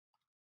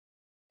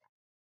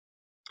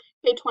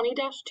Okay,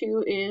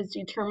 20-2 is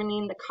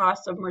determining the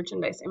cost of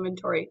merchandise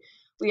inventory.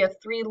 We have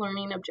 3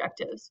 learning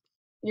objectives.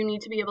 You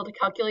need to be able to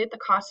calculate the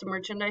cost of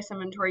merchandise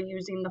inventory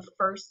using the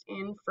first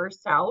in,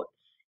 first out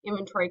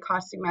inventory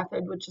costing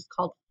method, which is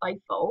called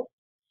FIFO.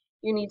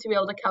 You need to be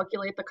able to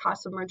calculate the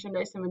cost of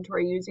merchandise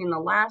inventory using the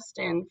last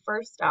in,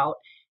 first out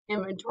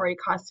inventory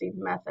costing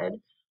method,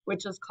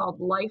 which is called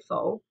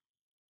LIFO.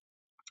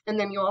 And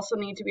then you also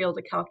need to be able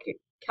to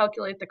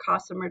calculate the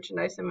cost of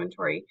merchandise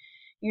inventory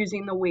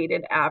using the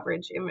weighted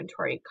average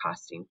inventory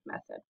costing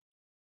method.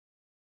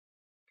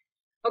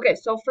 Okay,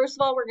 so first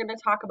of all, we're going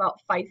to talk about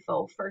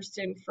FIFO, first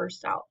in,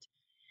 first out.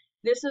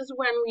 This is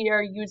when we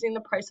are using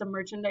the price of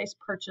merchandise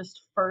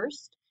purchased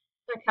first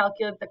to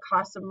calculate the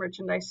cost of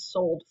merchandise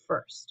sold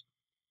first.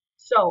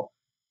 So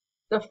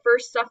the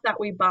first stuff that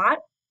we bought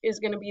is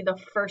going to be the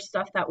first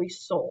stuff that we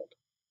sold.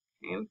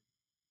 Okay?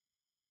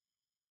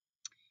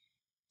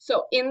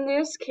 So in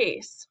this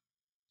case,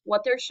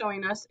 what they're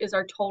showing us is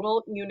our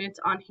total units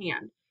on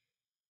hand.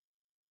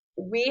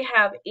 We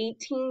have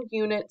 18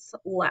 units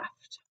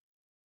left.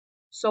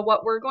 So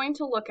what we're going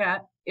to look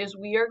at is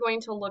we are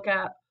going to look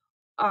at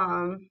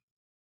from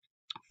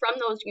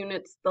those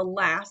units the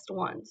last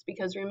ones,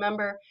 because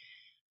remember,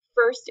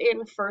 first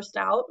in, first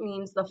out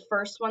means the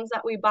first ones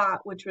that we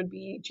bought, which would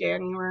be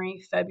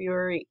January,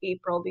 February,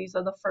 April, these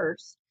are the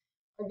first,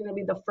 are going to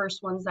be the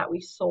first ones that we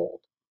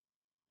sold.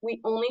 We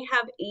only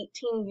have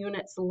 18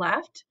 units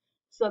left,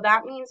 so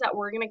that means that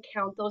we're going to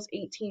count those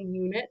 18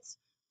 units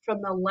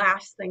from the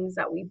last things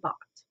that we bought.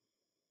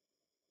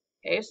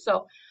 Okay,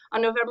 so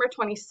on November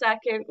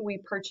 22nd, we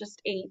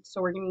purchased 8,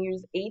 so we're going to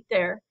use 8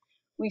 there.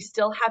 We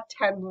still have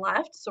 10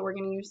 left, so we're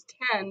going to use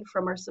 10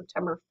 from our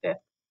September 5th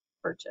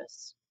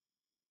purchase.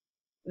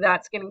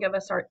 That's going to give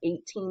us our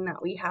 18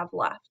 that we have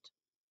left.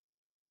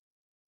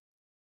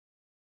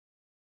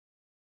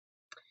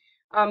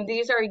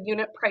 These are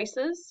unit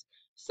prices,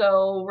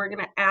 so we're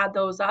going to add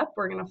those up.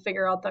 We're going to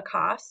figure out the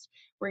cost.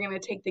 We're going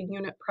to take the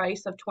unit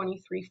price of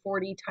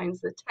 $23.40 times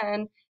the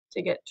 10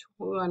 to get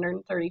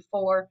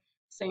 $234.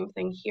 Same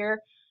thing here,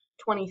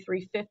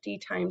 $23.50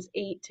 times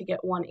 8 to get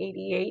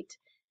 $188,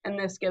 and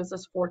this gives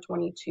us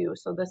 $422.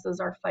 So this is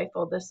our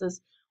FIFO. This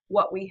is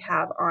what we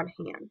have on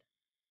hand.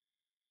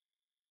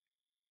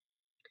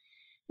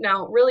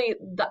 Now, really,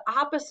 the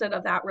opposite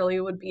of that really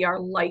would be our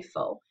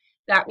LIFO.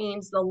 That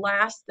means the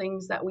last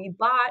things that we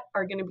bought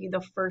are going to be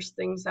the first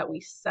things that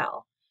we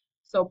sell.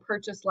 So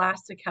purchase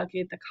last to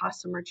calculate the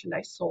cost of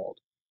merchandise sold.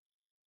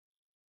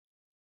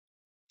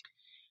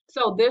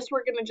 So this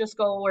we're going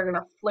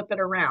to flip it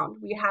around.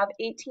 We have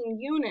 18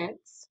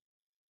 units,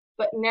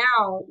 but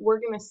now we're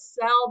going to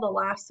sell the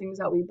last things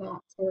that we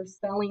bought. So we're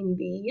selling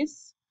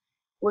these.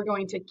 We're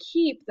going to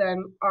keep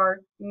then our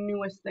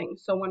newest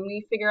things. So when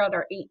we figure out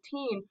our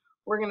 18,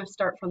 we're going to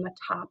start from the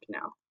top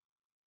now.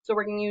 So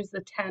we're going to use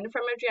the 10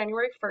 from our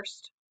January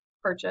 1st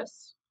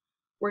purchase.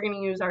 We're going to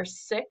use our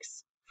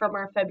 6 from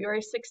our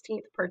February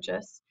 16th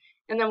purchase.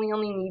 And then we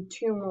only need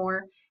 2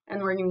 more,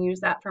 and we're going to use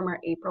that from our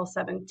April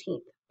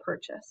 17th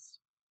purchase.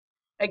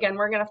 Again,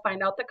 we're going to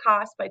find out the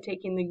cost by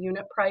taking the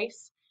unit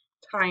price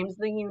times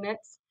the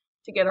units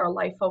to get our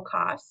LIFO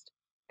cost,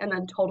 and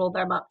then total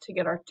them up to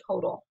get our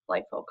total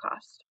LIFO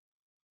cost.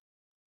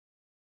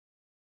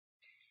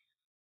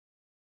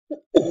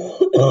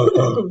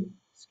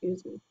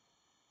 Excuse me.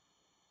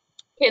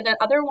 Okay, the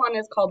other one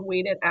is called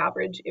weighted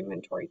average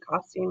inventory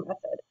costing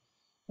method.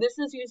 This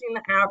is using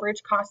the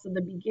average cost of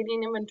the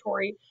beginning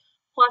inventory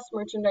plus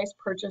merchandise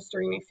purchased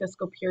during a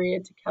fiscal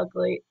period to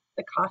calculate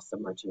the cost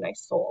of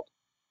merchandise sold.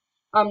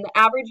 The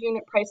average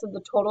unit price of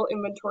the total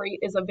inventory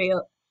is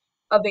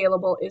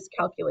available is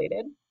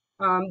calculated.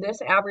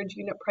 This average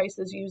unit price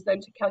is used then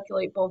to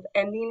calculate both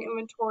ending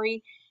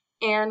inventory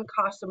and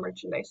cost of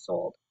merchandise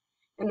sold.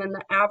 And then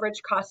the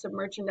average cost of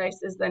merchandise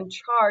is then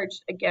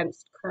charged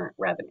against current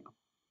revenue.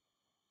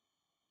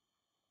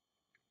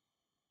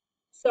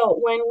 So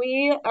when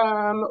we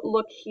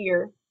look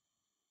here,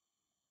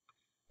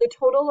 the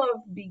total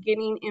of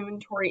beginning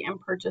inventory and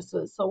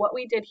purchases. So what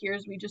we did here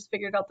is we just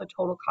figured out the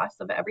total cost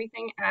of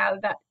everything,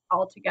 added that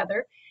all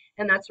together,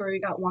 and that's where we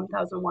got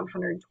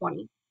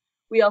 1,120.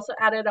 We also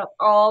added up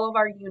all of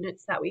our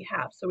units that we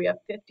have. So we have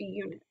 50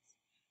 units.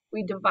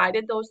 We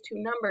divided those two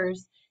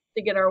numbers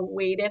to get our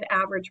weighted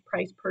average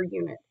price per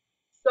unit.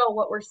 So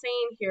what we're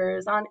saying here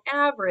is on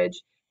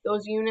average,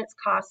 those units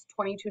cost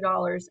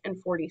 $22.40.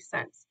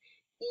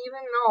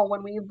 Even though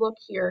when we look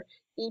here,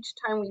 each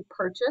time we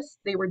purchased,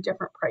 they were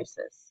different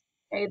prices.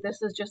 Okay,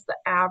 this is just the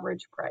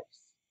average price.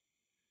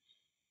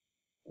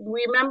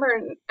 Remember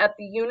at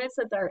the units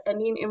that our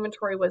ending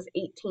inventory was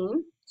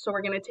 18, so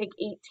we're going to take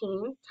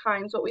 18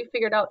 times what we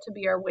figured out to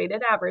be our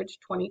weighted average,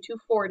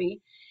 $22.40,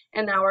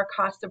 and now our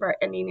cost of our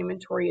ending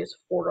inventory is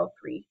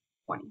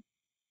 $403.20.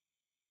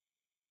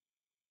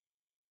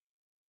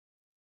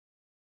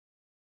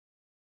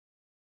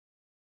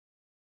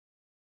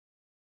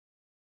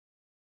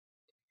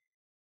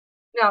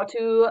 Now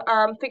to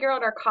figure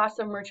out our cost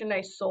of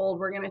merchandise sold,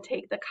 we're going to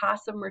take the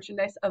cost of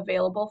merchandise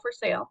available for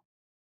sale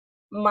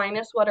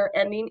minus what our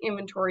ending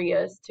inventory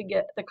is to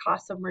get the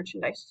cost of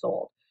merchandise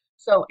sold.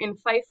 So in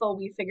FIFO,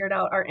 we figured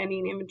out our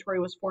ending inventory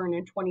was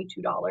 $422.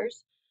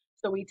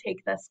 So we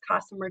take this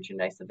cost of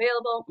merchandise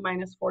available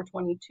minus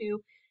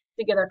 422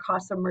 to get our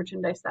cost of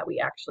merchandise that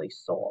we actually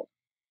sold.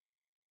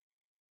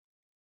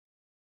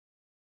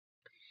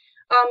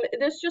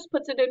 This just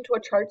puts it into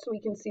a chart so we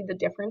can see the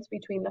difference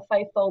between the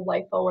FIFO,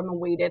 LIFO, and the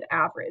weighted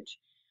average.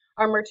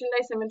 Our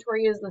merchandise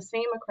inventory is the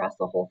same across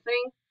the whole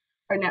thing.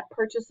 Our net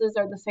purchases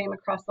are the same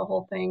across the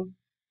whole thing.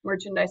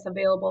 Merchandise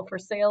available for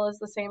sale is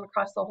the same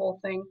across the whole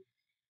thing.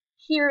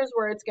 Here's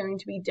where it's going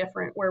to be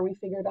different, where we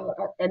figured out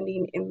our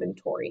ending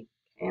inventory.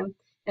 Okay?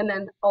 And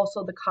then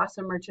also the cost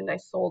of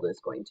merchandise sold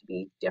is going to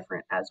be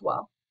different as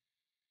well.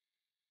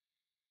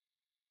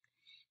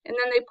 And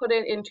then they put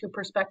it into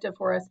perspective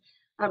for us.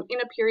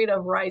 In a period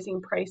of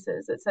rising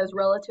prices, it says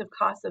relative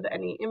cost of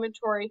any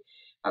inventory.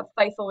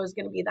 FIFO is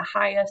going to be the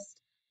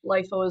highest,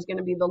 LIFO is going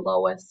to be the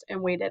lowest,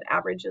 and weighted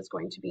average is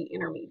going to be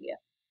intermediate.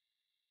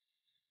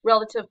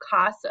 Relative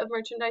cost of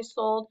merchandise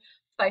sold,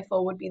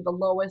 FIFO would be the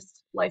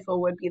lowest, LIFO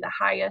would be the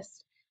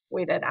highest,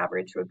 weighted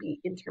average would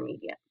be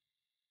intermediate.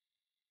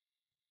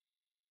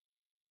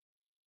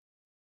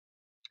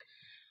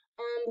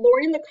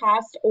 Lowering the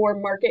cost or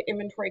market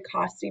inventory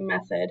costing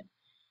method.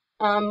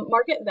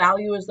 Market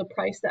value is the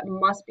price that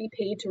must be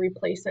paid to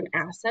replace an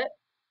asset.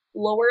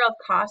 Lower of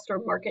cost or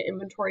market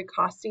inventory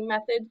costing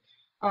method,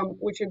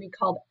 which would be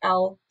called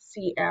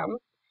LCM,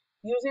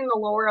 using the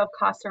lower of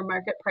cost or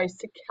market price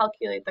to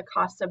calculate the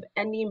cost of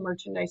ending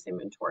merchandise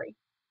inventory.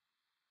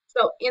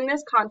 So in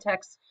this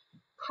context,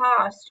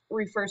 cost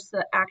refers to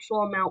the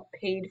actual amount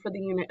paid for the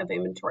unit of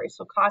inventory.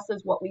 So cost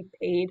is what we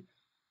paid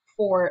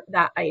for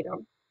that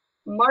item.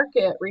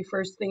 Market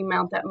refers to the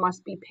amount that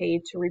must be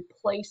paid to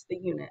replace the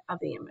unit of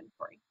the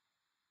inventory.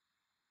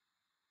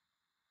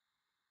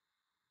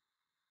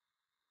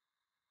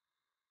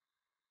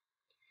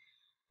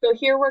 So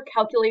here we're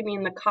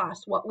calculating the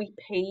cost, what we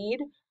paid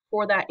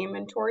for that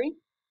inventory.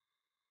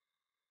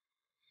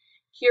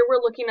 Here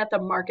we're looking at the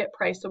market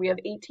price. So we have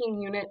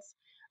 18 units,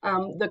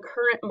 the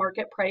current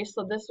market price.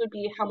 So this would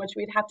be how much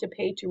we'd have to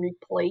pay to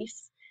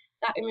replace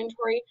that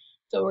inventory.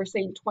 So we're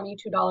saying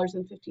 $22.50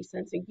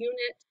 a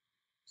unit.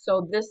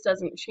 So this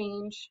doesn't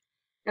change.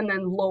 And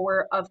then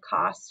lower of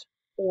cost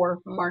or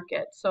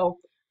market. So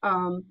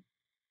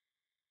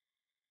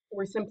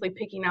we're simply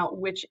picking out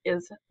which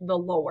is the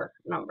lower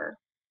number.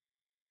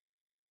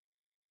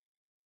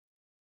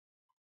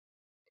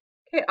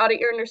 Okay, audit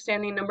your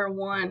understanding number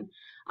 1.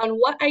 On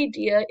what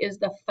idea is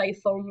the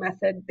FIFO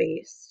method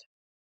based?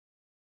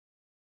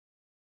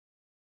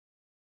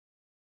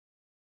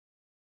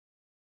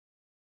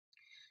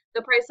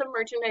 The price of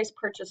merchandise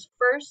purchased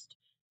first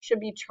should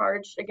be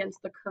charged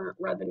against the current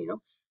revenue.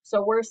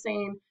 So we're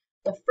saying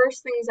the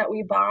first things that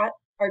we bought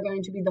are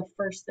going to be the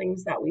first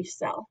things that we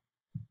sell.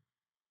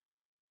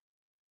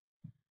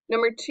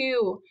 Number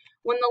 2,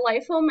 when the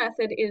LIFO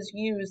method is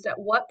used, at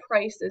what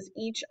price is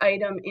each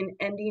item in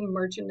ending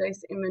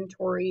merchandise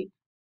inventory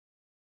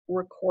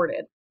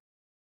recorded?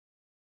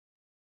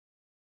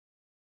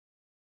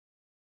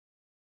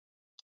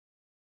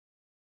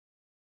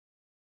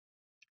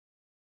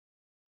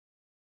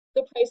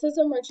 The prices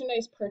of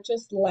merchandise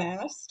purchased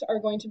last are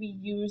going to be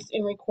used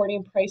in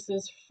recording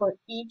prices for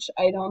each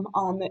item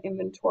on the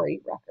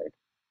inventory record.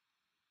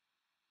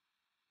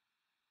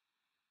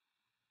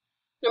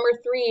 Number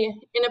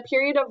 3, in a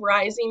period of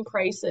rising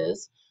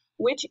prices,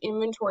 which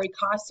inventory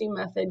costing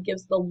method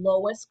gives the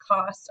lowest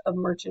cost of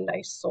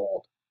merchandise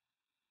sold?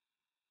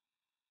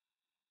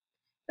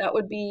 That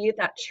would be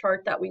that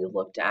chart that we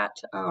looked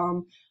at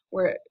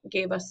where it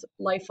gave us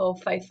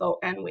LIFO, FIFO,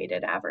 and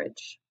weighted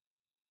average.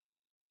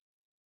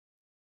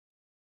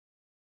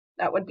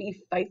 That would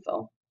be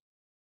FIFO.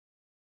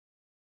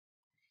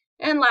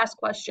 And last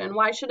question,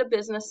 why should a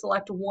business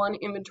select one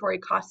inventory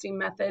costing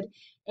method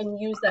and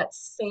use that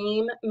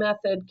same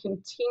method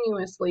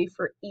continuously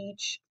for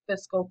each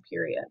fiscal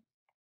period?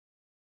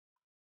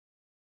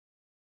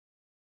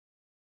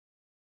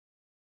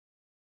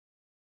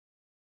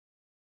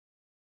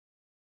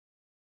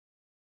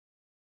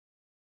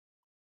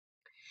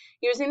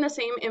 Using the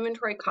same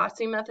inventory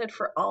costing method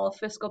for all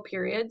fiscal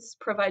periods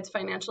provides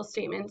financial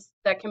statements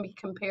that can be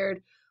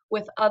compared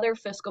with other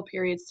fiscal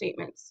period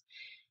statements.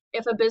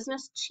 If a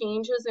business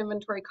changes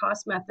inventory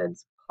cost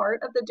methods,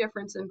 part of the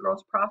difference in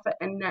gross profit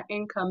and net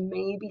income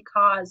may be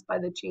caused by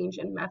the change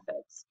in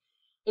methods.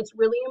 It's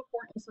really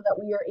important so that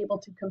we are able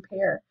to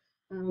compare.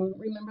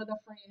 Remember the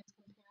phrase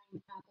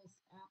comparing apples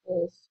to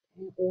apples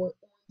or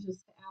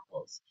oranges to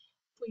apples.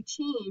 If we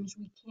change,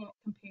 we can't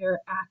compare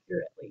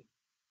accurately.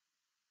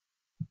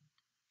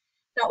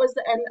 That was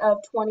the end of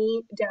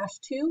 20-2.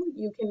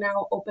 You can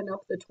now open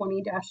up the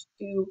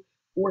 20-2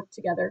 work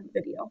together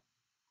video.